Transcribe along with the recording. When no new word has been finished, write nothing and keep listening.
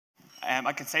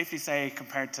I can safely say,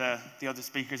 compared to the other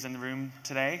speakers in the room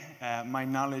today, my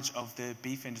knowledge of the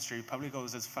beef industry probably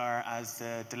goes as far as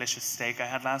the delicious steak I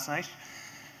had last night.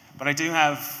 But I do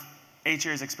have 8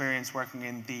 years experience working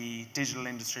in the digital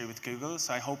industry with Google,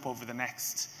 so I hope over the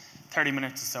next 30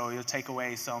 minutes or so you'll take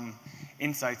away some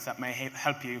insights that may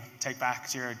help you take back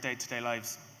to your day-to-day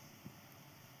lives.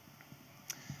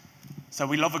 So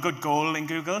we love a good goal in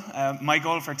Google. My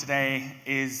goal for today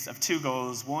is of 2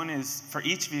 goals. One is for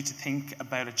each of you to think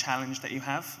about a challenge that you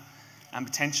have and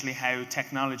potentially how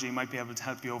technology might be able to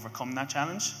help you overcome that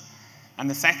challenge. And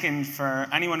the second, for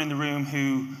anyone in the room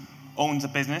who owns a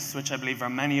business, which I believe are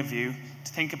many of you,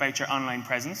 to think about your online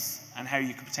presence and how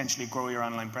you could potentially grow your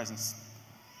online presence.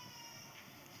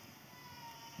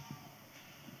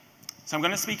 So I'm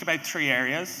going to speak about 3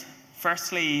 areas.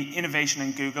 Firstly, innovation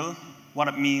in Google, what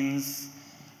it means,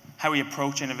 how we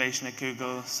approach innovation at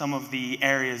Google, some of the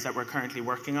areas that we're currently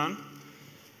working on.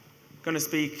 I'm going to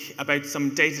speak about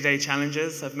some day-to-day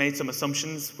challenges. I've made some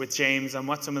assumptions with James on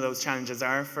what some of those challenges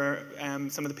are for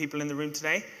some of the people in the room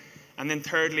today. And then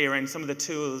thirdly, around some of the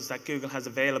tools that Google has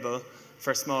available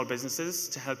for small businesses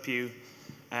to help you,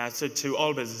 to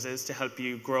all businesses, to help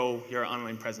you grow your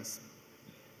online presence.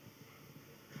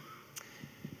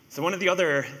 So one of the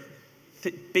other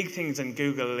big things in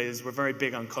Google is we're very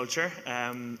big on culture.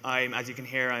 As you can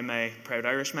hear, I'm a proud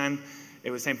Irishman. It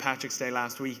was St. Patrick's Day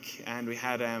last week, and we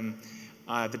had,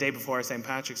 the day before St.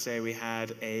 Patrick's Day, we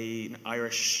had an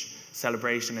Irish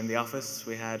celebration in the office.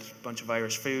 We had a bunch of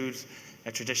Irish food,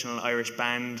 a traditional Irish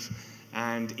band,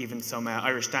 and even some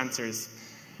Irish dancers.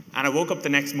 And I woke up the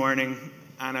next morning,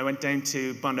 and I went down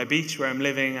to Bondi Beach, where I'm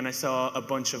living, and I saw a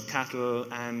bunch of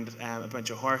cattle and a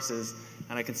bunch of horses.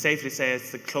 And I can safely say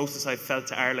it's the closest I've felt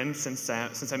to Ireland since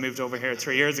I moved over here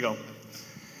 3 years ago.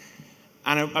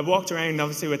 And I walked around,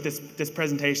 obviously, with this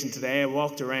presentation today. I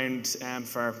walked around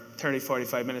for 30,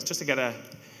 45 minutes just to get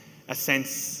a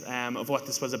sense of what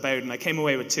this was about. And I came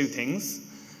away with 2 things.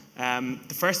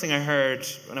 The first thing I heard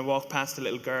when I walked past a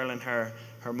little girl and her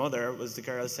mother was the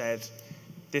girl said,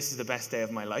 "This is the best day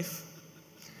of my life."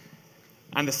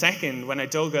 And the second, when I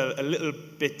dug a little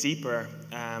bit deeper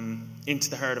into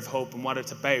the Herd of Hope and what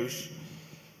it's about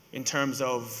in terms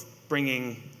of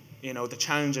bringing, the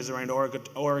challenges around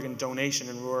organ donation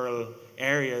in rural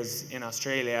areas in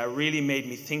Australia, it really made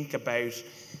me think about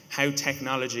how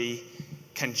technology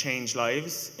can change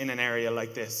lives in an area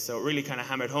like this. So it really kind of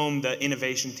hammered home the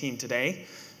innovation theme today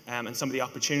and some of the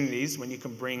opportunities when you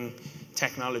can bring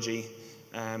technology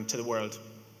to the world.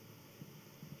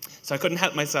 So I couldn't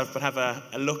help myself but have a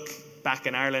look back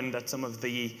in Ireland at some of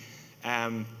the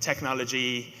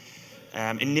technology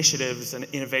initiatives and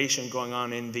innovation going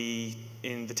on in the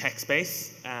tech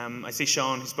space. I see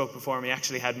Sean, who spoke before me,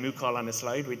 actually had Moocall on his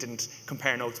slide. We didn't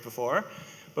compare notes before.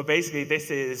 But basically, this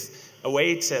is a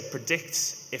way to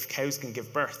predict if cows can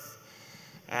give birth.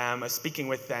 I was speaking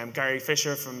with Gary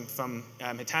Fisher from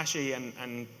Hitachi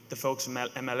and the folks from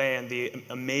MLA and the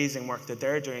amazing work that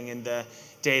they're doing in the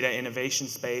data innovation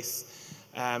space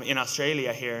in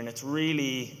Australia here. And it's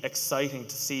really exciting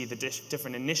to see the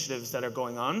different initiatives that are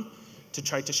going on to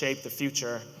try to shape the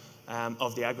future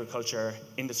of the agriculture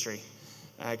industry.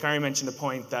 Gary mentioned a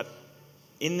point that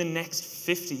in the next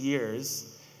 50 years,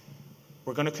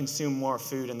 we're going to consume more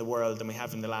food in the world than we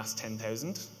have in the last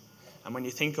 10,000. And when you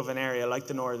think of an area like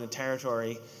the Northern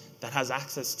Territory that has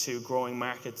access to growing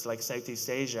markets like Southeast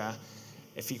Asia,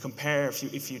 if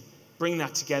you bring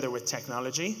that together with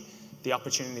technology, the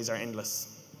opportunities are endless.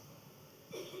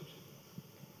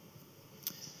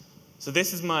 So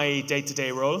this is my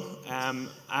day-to-day role.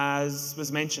 As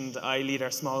was mentioned, I lead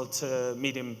our small to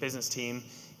medium business team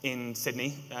in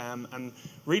Sydney. And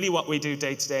really what we do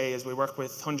day-to-day is we work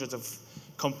with hundreds of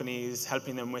companies,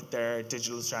 helping them with their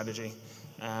digital strategy,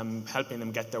 helping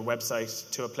them get their website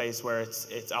to a place where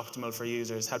it's optimal for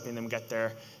users, helping them get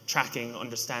their tracking,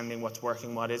 understanding what's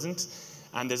working, what isn't.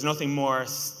 And there's nothing more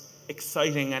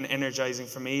exciting and energizing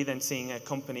for me than seeing a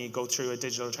company go through a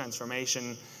digital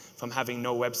transformation from having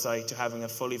no website to having a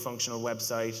fully functional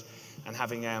website and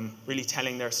having really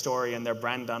telling their story and their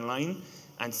brand online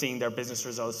and seeing their business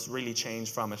results really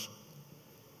change from it.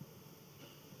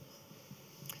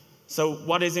 So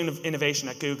what is innovation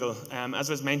at Google? As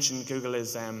was mentioned, Google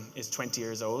is 20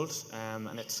 years old,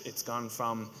 and it's gone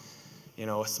from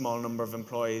a small number of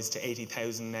employees to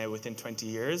 80,000 now within 20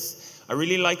 years. I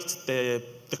really liked the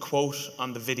quote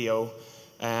on the video,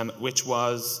 which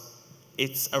was,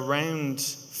 it's around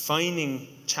finding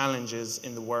challenges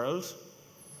in the world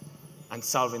and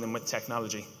solving them with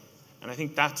technology. And I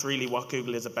think that's really what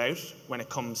Google is about when it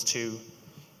comes to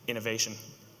innovation.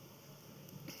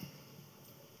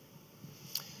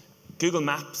 Google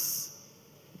Maps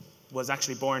was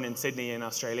actually born in Sydney in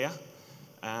Australia.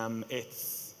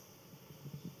 It's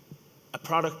a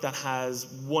product that has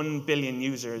 1 billion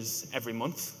users every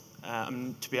month.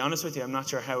 To be honest with you, I'm not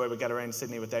sure how I would get around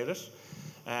Sydney without it.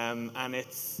 And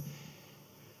it's,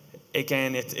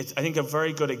 again, it's I think a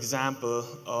very good example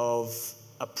of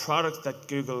a product that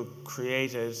Google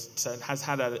created that has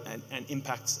had an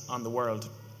impact on the world.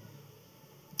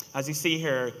 As you see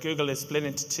here, Google is split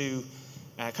into two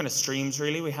kind of streams,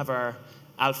 really. We have our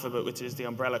Alphabet, which is the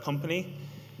umbrella company.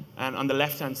 And on the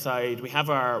left-hand side, we have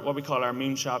our what we call our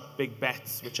moonshot big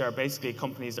bets, which are basically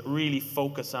companies that really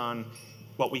focus on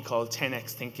what we call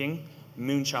 10x thinking,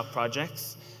 moonshot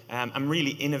projects, and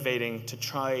really innovating to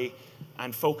try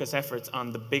and focus efforts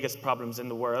on the biggest problems in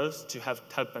the world to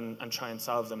help and try and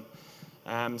solve them.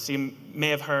 So you may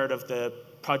have heard of the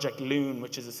Project Loon,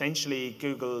 which is essentially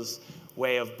Google's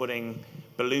way of putting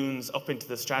balloons up into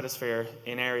the stratosphere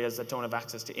in areas that don't have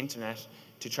access to internet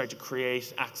to try to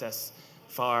create access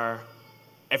for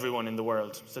everyone in the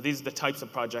world. So these are the types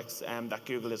of projects that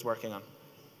Google is working on.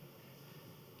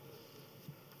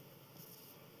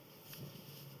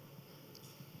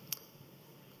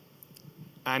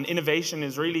 And innovation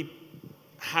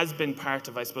has been part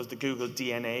of, I suppose, the Google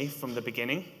DNA from the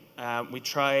beginning. We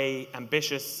try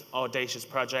ambitious, audacious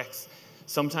projects.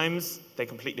 Sometimes they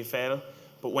completely fail,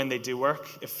 but when they do work,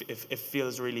 it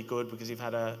feels really good because you've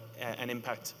had an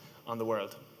impact on the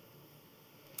world.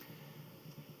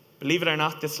 Believe it or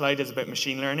not, this slide is about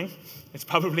machine learning. It's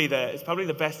probably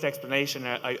the best explanation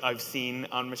I've seen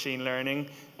on machine learning.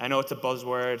 I know it's a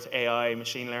buzzword, AI,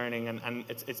 machine learning, and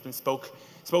it's been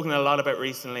spoken a lot about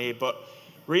recently, but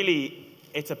really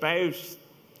it's about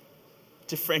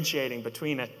differentiating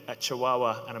between a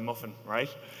chihuahua and a muffin, right?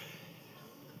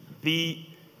 The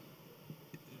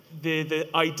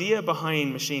idea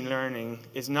behind machine learning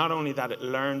is not only that it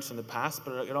learns from the past,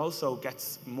 but it also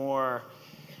gets more,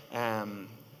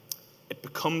 it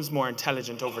becomes more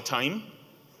intelligent over time,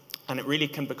 and it really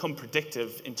can become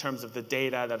predictive in terms of the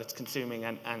data that it's consuming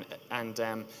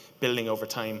and building over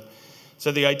time.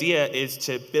 So the idea is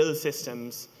to build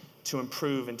systems to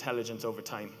improve intelligence over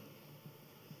time.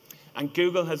 And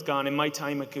Google has gone, in my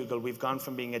time at Google, we've gone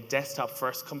from being a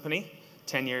desktop-first company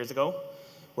 10 years ago,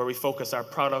 where we focus our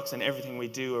products and everything we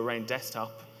do around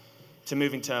desktop, to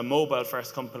moving to a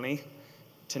mobile-first company,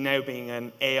 to now being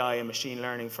an AI and machine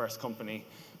learning-first company.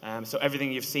 So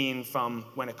everything you've seen from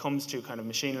when it comes to kind of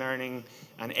machine learning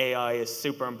and AI is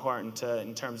super important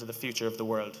in terms of the future of the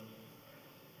world.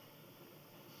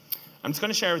 I'm just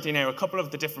going to share with you now a couple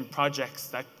of the different projects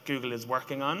that Google is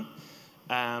working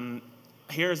on.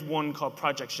 Here's one called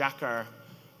Project Jacquard,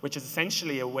 which is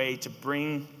essentially a way to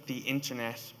bring the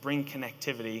internet, bring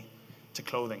connectivity to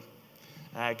clothing.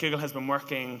 Google has been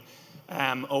working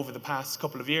over the past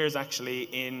couple of years,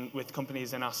 actually, with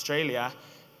companies in Australia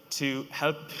to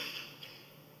help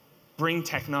bring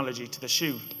technology to the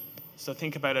shoe. So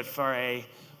think about it for a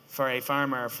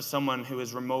farmer, for someone who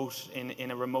is remote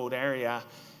in a remote area.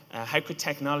 How could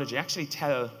technology actually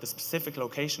tell the specific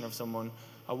location of someone,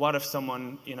 or what if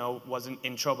someone, was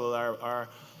in trouble, or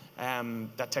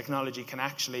that technology can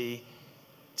actually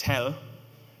tell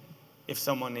if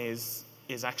someone is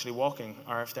actually walking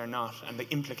or if they're not, and the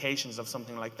implications of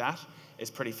something like that is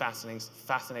pretty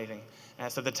fascinating.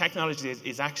 So the technology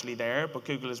is actually there, but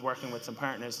Google is working with some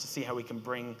partners to see how we can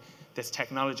bring this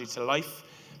technology to life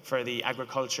for the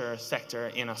agriculture sector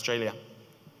in Australia.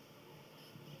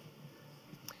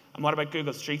 And what about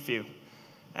Google Street View?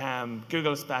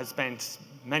 Google has spent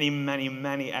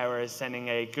many hours sending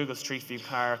a Google Street View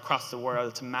car across the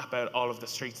world to map out all of the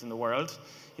streets in the world.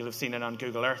 You'll have seen it on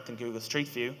Google Earth and Google Street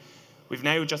View. We've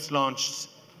now just launched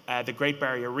the Great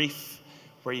Barrier Reef,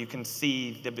 where you can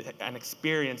see and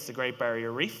experience the Great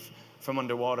Barrier Reef from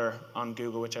underwater on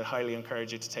Google, which I highly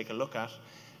encourage you to take a look at.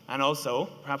 And also,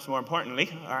 perhaps more importantly,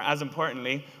 or as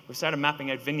importantly, we've started mapping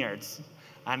out vineyards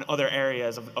and other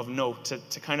areas of note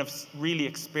to kind of really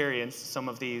experience some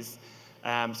of these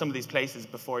places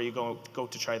before you go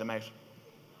to try them out.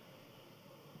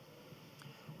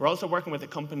 We're also working with a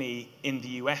company in the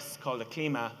US called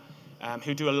Cattlemen,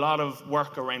 who do a lot of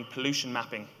work around pollution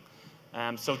mapping.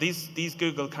 So these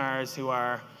Google cars who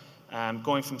are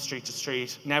going from street to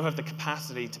street now have the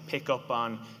capacity to pick up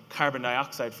on carbon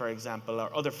dioxide, for example, or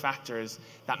other factors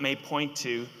that may point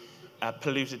to a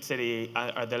polluted city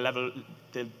or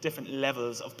the different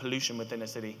levels of pollution within a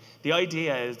city. The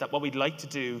idea is that what we'd like to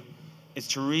do is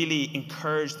to really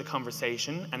encourage the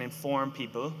conversation and inform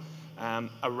people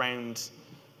around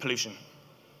pollution.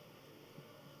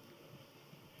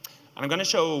 And I'm going to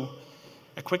show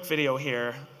a quick video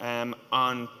here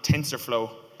on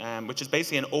TensorFlow, which is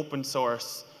basically an open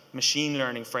source machine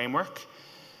learning framework.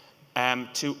 And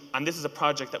this is a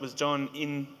project that was done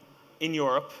in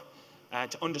Europe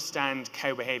to understand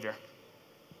cow behavior.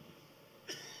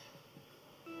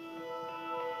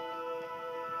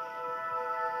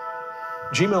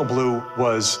 Gmail Blue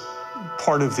was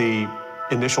part of the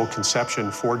initial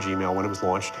conception for Gmail when it was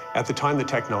launched. At the time, the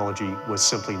technology was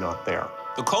simply not there.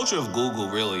 The culture of Google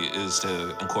really is to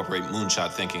incorporate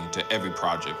moonshot thinking to every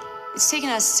project. It's taken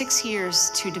us 6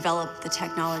 years to develop the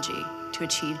technology to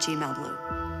achieve Gmail Blue.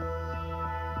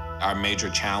 Our major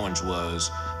challenge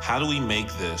was, how do we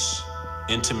make this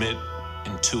intimate,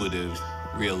 intuitive,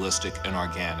 realistic, and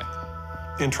organic?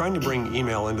 In trying to bring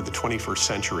email into the 21st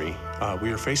century,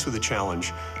 we are faced with a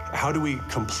challenge. How do we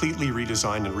completely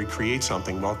redesign and recreate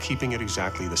something while keeping it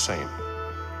exactly the same?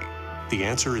 The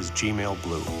answer is Gmail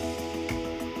Blue.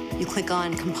 You click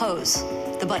on Compose,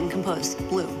 the button Compose,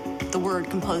 blue. The word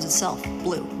Compose itself,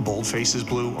 blue. Boldface is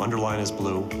blue, underline is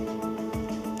blue.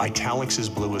 Italics is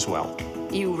blue as well.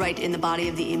 You write in the body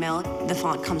of the email, the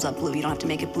font comes up blue. You don't have to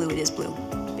make it blue, it is blue.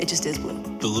 It just is blue.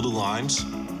 The little lines,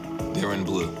 they're in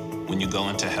blue. When you go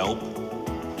into help,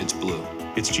 it's blue.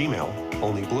 It's Gmail,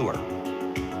 only bluer.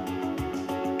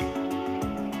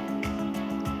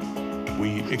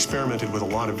 We experimented with a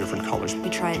lot of different colors. We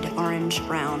tried orange,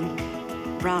 brown.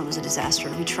 Brown was a disaster.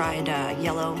 We tried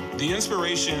yellow. The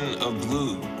inspiration of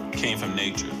blue came from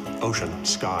nature. Ocean,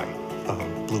 sky,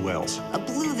 blue whales. A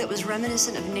blue that was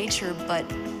reminiscent of nature, but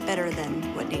better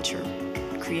than what nature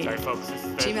created. Sorry, folks, this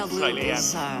is Gmail Blue slightly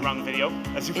is wrong video,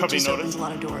 as you probably just noticed. opens a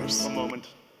lot of doors. One moment.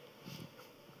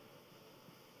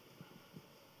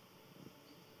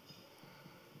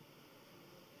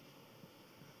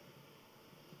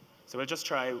 So we'll just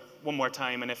try one more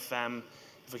time, and if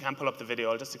we can pull up the video,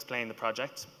 I'll just explain the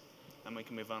project, and we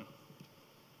can move on.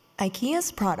 IKEA's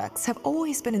products have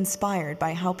always been inspired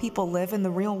by how people live in the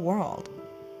real world.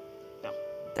 No.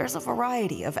 There's a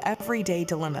variety of everyday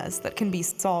dilemmas that can be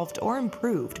solved or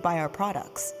improved by our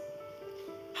products.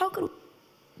 How could...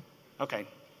 Okay.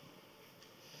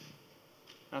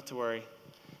 Not to worry.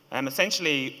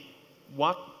 Essentially,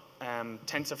 what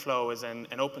TensorFlow is an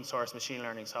open source machine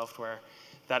learning software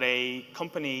that a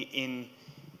company in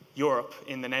Europe,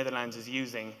 in the Netherlands, is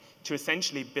using to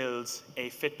essentially build a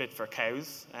Fitbit for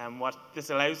cows. What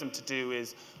this allows them to do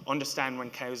is understand when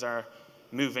cows are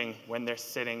moving, when they're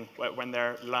sitting, when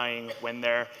they're lying, when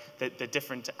they're the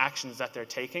different actions that they're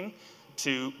taking,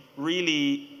 to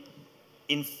really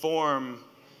inform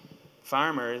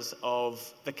farmers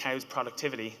of the cow's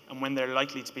productivity and when they're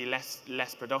likely to be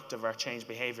less productive or change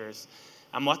behaviors.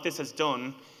 And what this has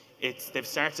done, they've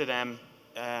started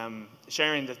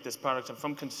sharing this product, and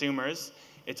from consumers,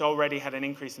 it's already had an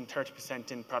increase in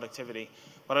 30% in productivity.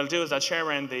 What I'll do is I'll share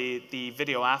around the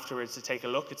video afterwards to take a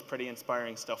look. It's pretty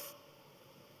inspiring stuff.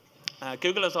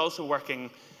 Google is also working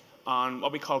on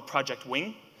what we call Project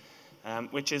Wing,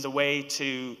 which is a way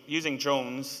to, using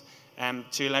drones,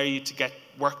 to allow you to get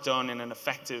work done in an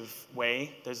effective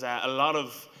way. There's a lot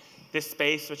of this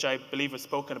space, which I believe was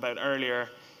spoken about earlier.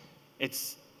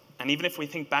 And even if we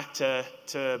think back to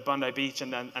Bondi Beach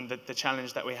and the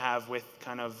challenge that we have with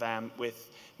with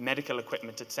medical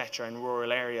equipment, etc., in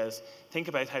rural areas, think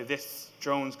about how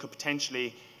drones could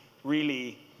potentially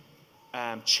really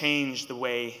change the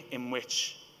way in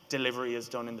which delivery is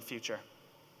done in the future.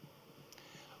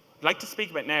 I'd like to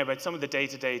speak about some of the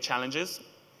day-to-day challenges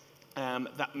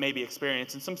that may be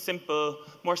experienced, and some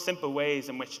more simple ways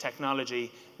in which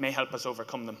technology may help us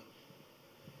overcome them.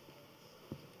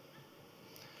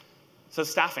 So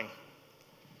staffing.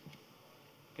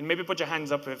 Can you maybe put your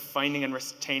hands up if finding and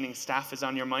retaining staff is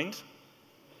on your mind?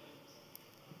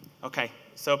 Okay,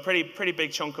 so a pretty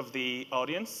big chunk of the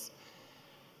audience.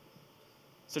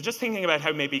 So just thinking about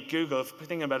how maybe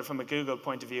thinking about it from a Google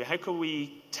point of view, how could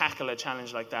we tackle a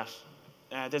challenge like that?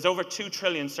 There's over 2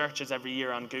 trillion searches every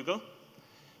year on Google.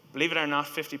 Believe it or not,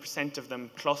 50% of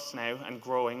them plus now and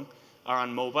growing are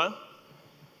on mobile.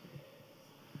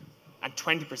 And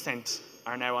 20%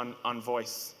 are now on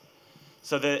voice.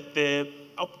 So the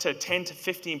up to 10 to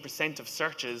 15% of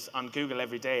searches on Google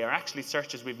every day are actually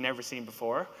searches we've never seen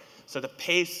before. So the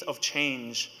pace of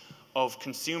change of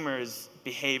consumers'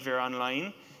 behavior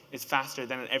online is faster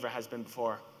than it ever has been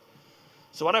before.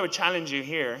 So what I would challenge you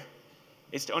here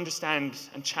is to understand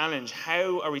and challenge,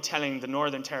 how are we telling the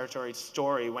Northern Territory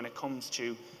story when it comes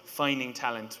to finding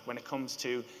talent, when it comes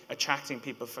to attracting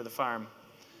people for the farm?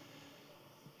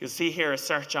 You'll see here a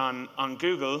search on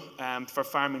Google for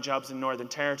farming jobs in Northern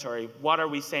Territory. What are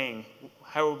we saying?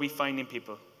 How are we finding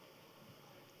people?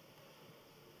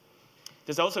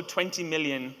 There's also 20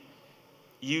 million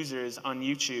users on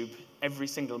YouTube every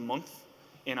single month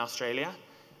in Australia.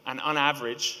 And on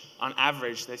average,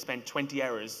 they spend 20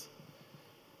 hours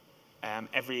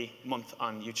every month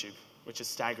on YouTube, which is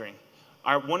staggering.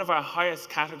 One of our highest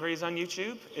categories on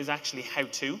YouTube is actually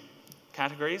how-to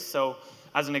categories. So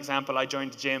as an example, I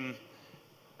joined the gym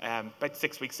about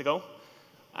 6 weeks ago,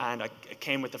 and I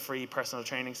came with a free personal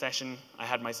training session. I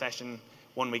had my session.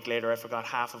 1 week later, I forgot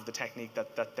half of the technique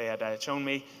that they had shown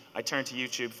me. I turned to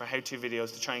YouTube for how-to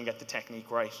videos to try and get the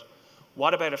technique right.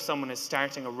 What about if someone is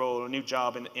starting a role, a new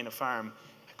job in a farm?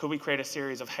 Could we create a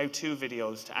series of how-to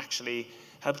videos to actually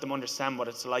help them understand what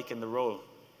it's like in the role?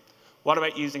 What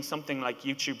about using something like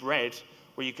YouTube Red,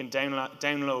 where you can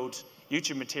download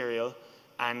YouTube material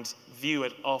and view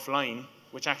it offline,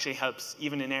 which actually helps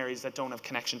even in areas that don't have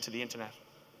connection to the internet?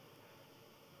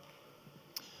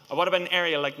 Or what about an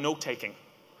area like note-taking?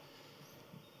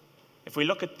 If we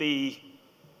look at the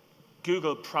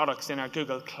Google products in our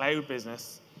Google Cloud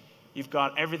business, you've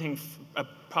got everything,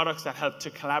 products that help to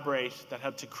collaborate, that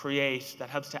help to create, that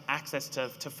helps to access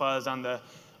to files on the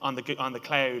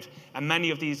cloud. And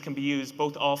many of these can be used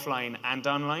both offline and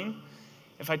online.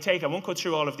 I won't go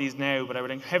through all of these now, but I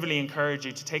would heavily encourage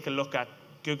you to take a look at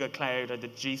Google Cloud or the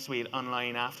G Suite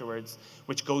online afterwards,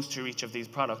 which goes through each of these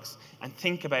products, and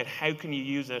think about how can you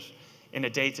use it in a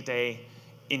day-to-day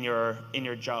in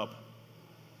your job.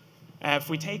 If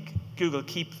we take Google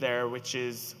Keep there, which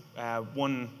is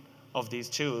one of these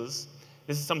tools,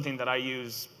 this is something that have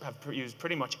used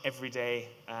pretty much every day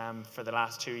for the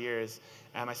last 2 years.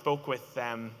 I spoke with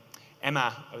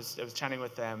Emma. I was chatting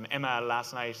with Emma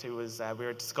last night. Who was we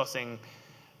were discussing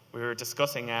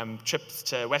trips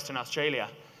to Western Australia,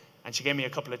 and she gave me a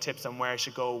couple of tips on where I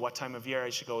should go, what time of year I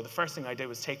should go. The first thing I did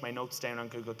was take my notes down on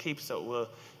Google Keep, so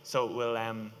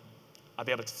I'll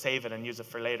be able to save it and use it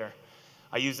for later.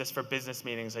 I use this for business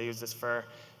meetings. I use this for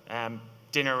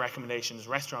dinner recommendations,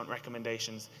 restaurant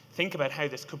recommendations. Think about how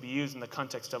this could be used in the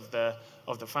context of the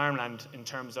farmland in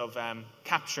terms of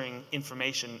capturing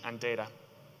information and data.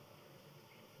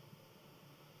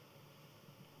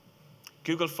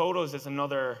 Google Photos is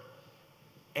another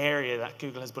area that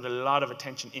Google has put a lot of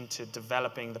attention into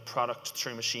developing the product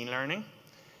through machine learning.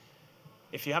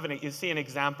 If you you see an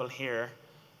example here.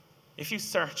 If you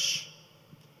search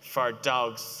for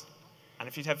dogs, and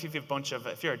if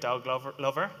you're a dog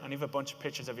lover and you have a bunch of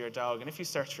pictures of your dog, and if you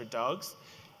search for dogs,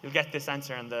 you'll get this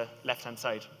answer on the left-hand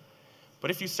side. But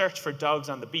if you search for dogs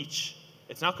on the beach,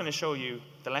 it's not going to show you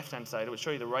the left-hand side, it will show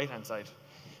you the right-hand side,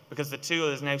 because the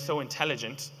tool is now so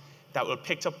intelligent that will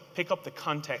pick up the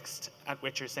context at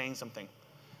which you're saying something.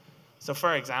 So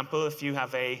for example, if you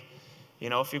have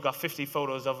if you've got 50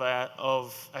 photos of a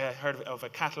herd of a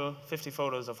cattle, 50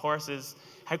 photos of horses,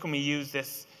 how can we use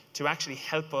this to actually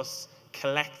help us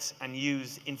collect and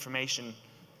use information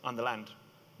on the land?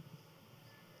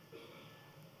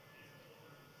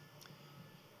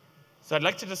 So I'd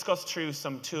like to discuss through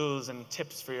some tools and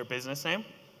tips for your business now.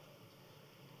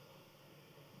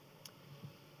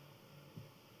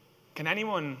 Can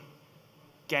anyone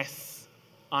guess,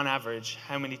 on average,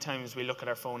 how many times we look at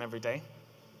our phone every day?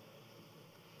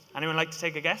 Anyone like to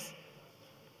take a guess?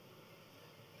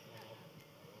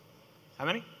 How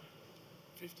many?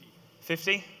 50.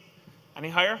 50? Any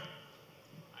higher? 900.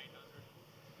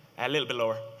 A little bit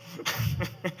lower.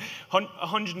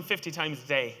 150 times a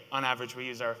day, on average, we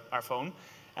use our phone.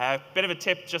 Bit of a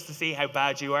tip just to see how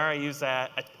bad you are.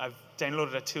 I've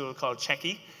downloaded a tool called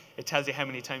Checky. It tells you how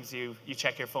many times you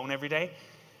check your phone every day.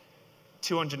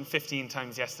 215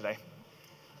 times yesterday.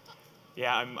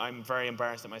 Yeah, I'm very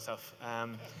embarrassed at myself.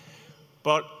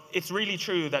 But it's really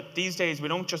true that these days we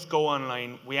don't just go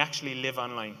online, we actually live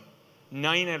online.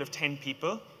 9 out of 10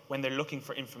 people, when they're looking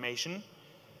for information,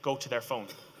 go to their phone.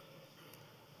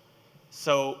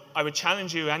 So I would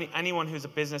challenge you, anyone who's a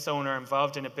business owner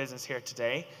involved in a business here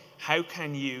today, how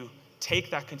can you take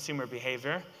that consumer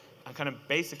behavior and kind of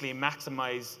basically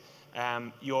maximize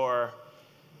your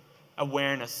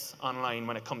awareness online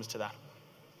when it comes to that?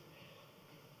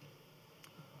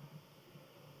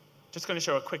 Just going to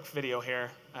show a quick video here,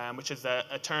 which is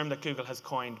a term that Google has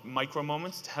coined, micro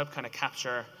moments, to help kind of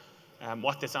capture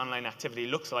what this online activity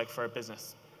looks like for a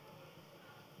business.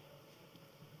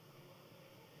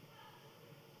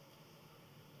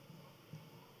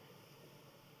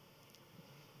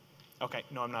 Okay,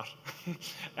 no, I'm not.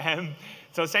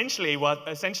 So essentially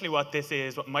what this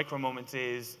is, what micro moments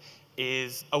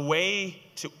is a way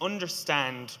to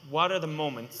understand what are the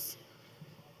moments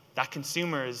that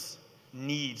consumers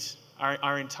need,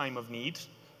 are in time of need.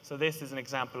 So this is an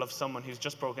example of someone who's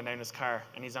just broken down his car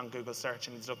and he's on Google search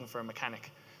and he's looking for a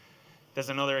mechanic. There's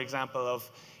another example of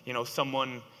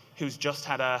someone who's just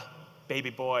had a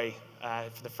baby boy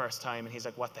for the first time and he's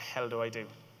like, what the hell do I do?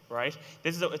 right?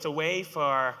 It's a way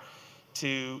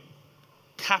to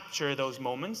capture those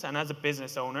moments, and as a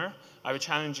business owner, I would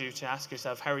challenge you to ask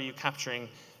yourself, how are you capturing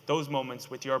those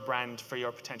moments with your brand for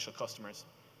your potential customers?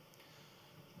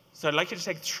 So I'd like you to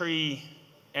take 3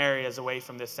 areas away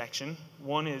from this section.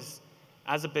 One is,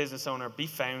 as a business owner, be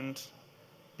found,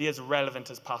 be as relevant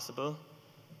as possible,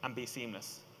 and be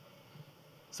seamless.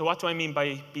 So what do I mean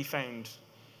by be found?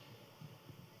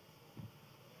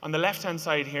 On the left-hand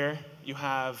side here, you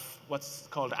have what's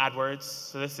called AdWords.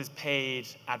 So this is paid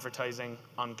advertising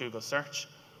on Google search.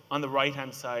 On the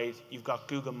right-hand side, you've got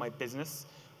Google My Business,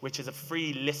 which is a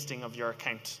free listing of your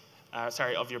account,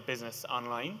 of your business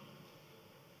online.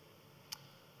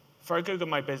 For Google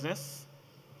My Business,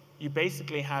 you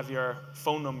basically have your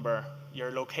phone number,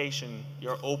 your location,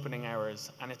 your opening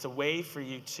hours, and it's a way for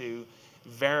you to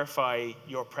verify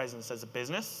your presence as a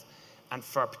business, and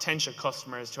for potential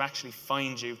customers to actually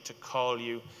find you, to call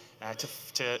you,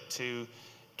 to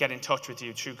get in touch with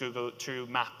you through Google, through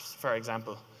Maps, for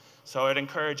example. So I'd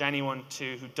encourage anyone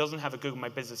who doesn't have a Google My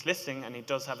Business listing and who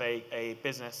does have a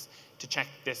business to check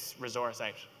this resource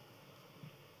out.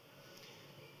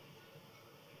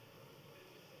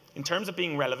 In terms of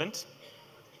being relevant,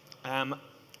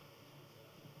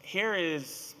 here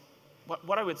is,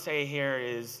 what I would say here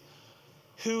is,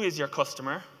 who is your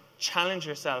customer? Challenge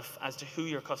yourself as to who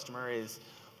your customer is.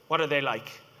 What are they like?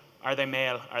 Are they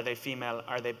male? Are they female?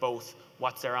 Are they both?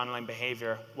 What's their online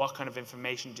behavior? What kind of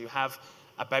information do you have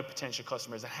about potential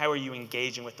customers? And how are you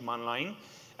engaging with them online?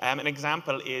 An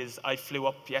example is, I flew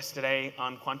up yesterday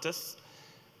on Qantas.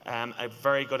 A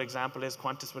very good example is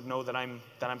Qantas would know that I'm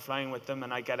flying with them,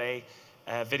 and I get a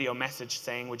video message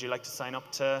saying, would you like to sign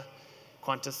up to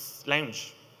Qantas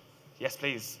Lounge? Yes,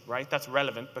 please, right? That's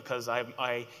relevant because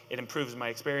it improves my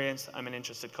experience. I'm an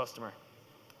interested customer.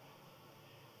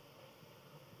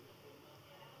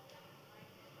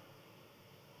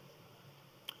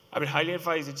 I would highly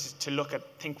advise you to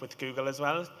Think with Google as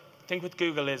well. Think with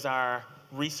Google is our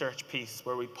research piece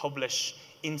where we publish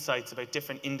insights about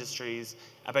different industries,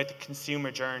 about the consumer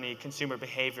journey, consumer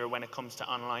behavior when it comes to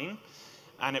online.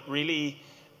 And it really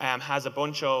has a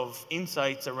bunch of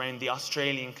insights around the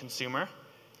Australian consumer.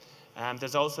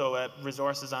 There's also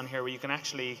resources on here where you can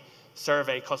actually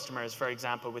survey customers, for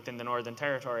example, within the Northern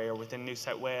Territory or within New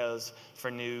South Wales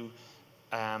for new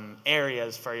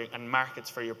areas and markets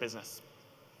for your business.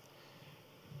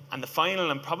 And the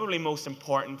final and probably most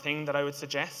important thing that I would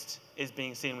suggest is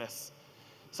being seamless.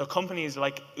 So companies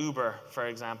like Uber, for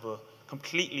example,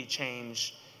 completely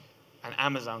change, and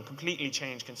Amazon completely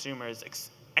change consumers'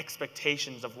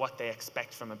 expectations of what they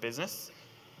expect from a business.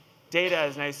 Data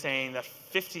is now saying that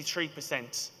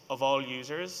 53% of all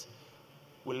users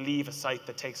will leave a site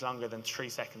that takes longer than 3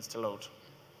 seconds to load,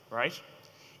 right?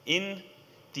 In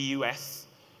the US,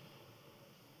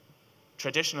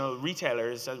 traditional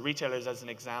retailers as an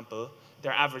example,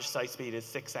 their average site speed is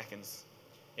 6 seconds.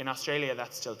 In Australia,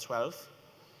 that's still 12.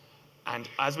 And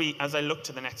as I look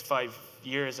to the next 5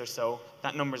 years or so,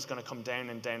 that number is going to come down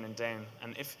and down and down.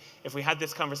 And if we had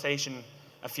this conversation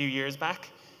a few years back,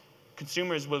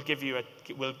 consumers will keep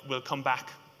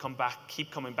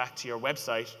coming back to your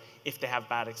website if they have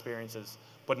bad experiences,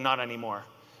 but not anymore.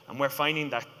 And we're finding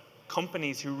that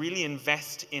companies who really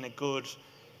invest in a good,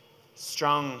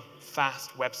 strong,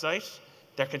 fast website,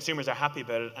 their consumers are happy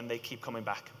about it and they keep coming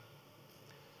back.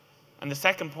 And the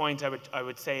second point I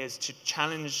would say is to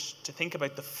think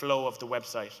about the flow of the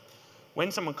website. When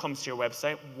someone comes to your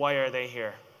website, why are they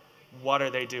here? What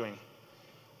are they doing?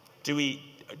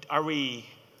 Are we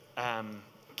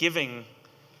giving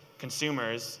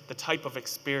consumers the type of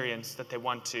experience that they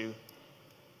want to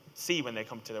see when they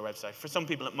come to their website? For some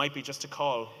people, it might be just a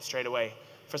call straight away.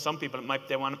 For some people,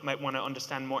 they might want to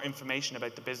understand more information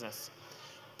about the business.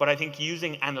 But I think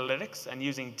using analytics and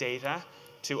using data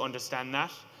to understand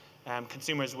that,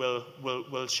 consumers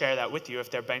will share that with you if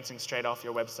they're bouncing straight off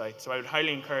your website. So I would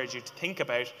highly encourage you to think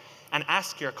about and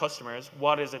ask your customers,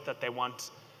 what is it that they want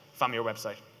from your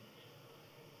website?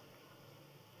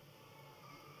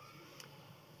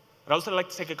 I'd also like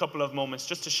to take a couple of moments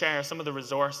just to share some of the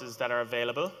resources that are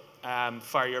available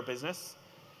for your business.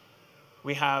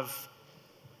 We have,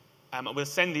 we'll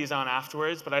send these on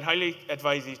afterwards, but I'd highly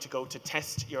advise you to go to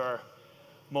Test Your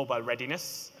Mobile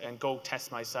Readiness and go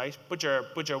test my site. Put your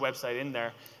website in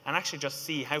there and actually just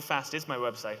see how fast is my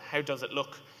website, how does it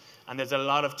look? And there's a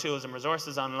lot of tools and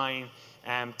resources online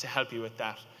to help you with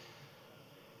that.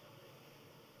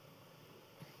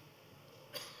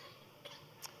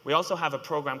 We also have a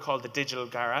program called the Digital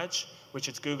Garage, which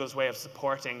is Google's way of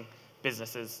supporting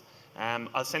businesses.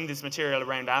 I'll send this material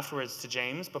around afterwards to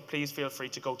James, but please feel free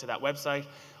to go to that website.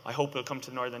 I hope will come to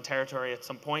the Northern Territory at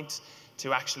some point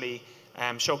to actually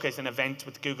showcase an event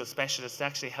with Google specialists to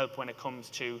actually help when it comes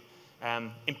to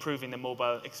improving the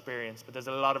mobile experience. But there's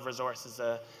a lot of resources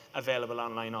available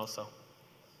online also.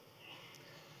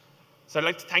 So I'd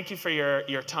like to thank you for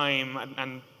your time,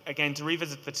 and again, to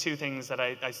revisit the two things that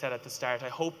I said at the start. I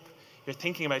hope you're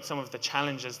thinking about some of the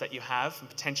challenges that you have and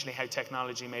potentially how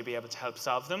technology may be able to help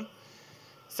solve them.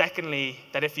 Secondly,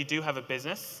 that if you do have a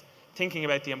business, thinking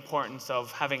about the importance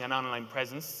of having an online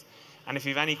presence. And if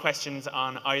you have any questions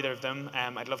on either of them,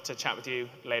 I'd love to chat with you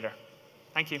later.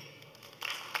 Thank you.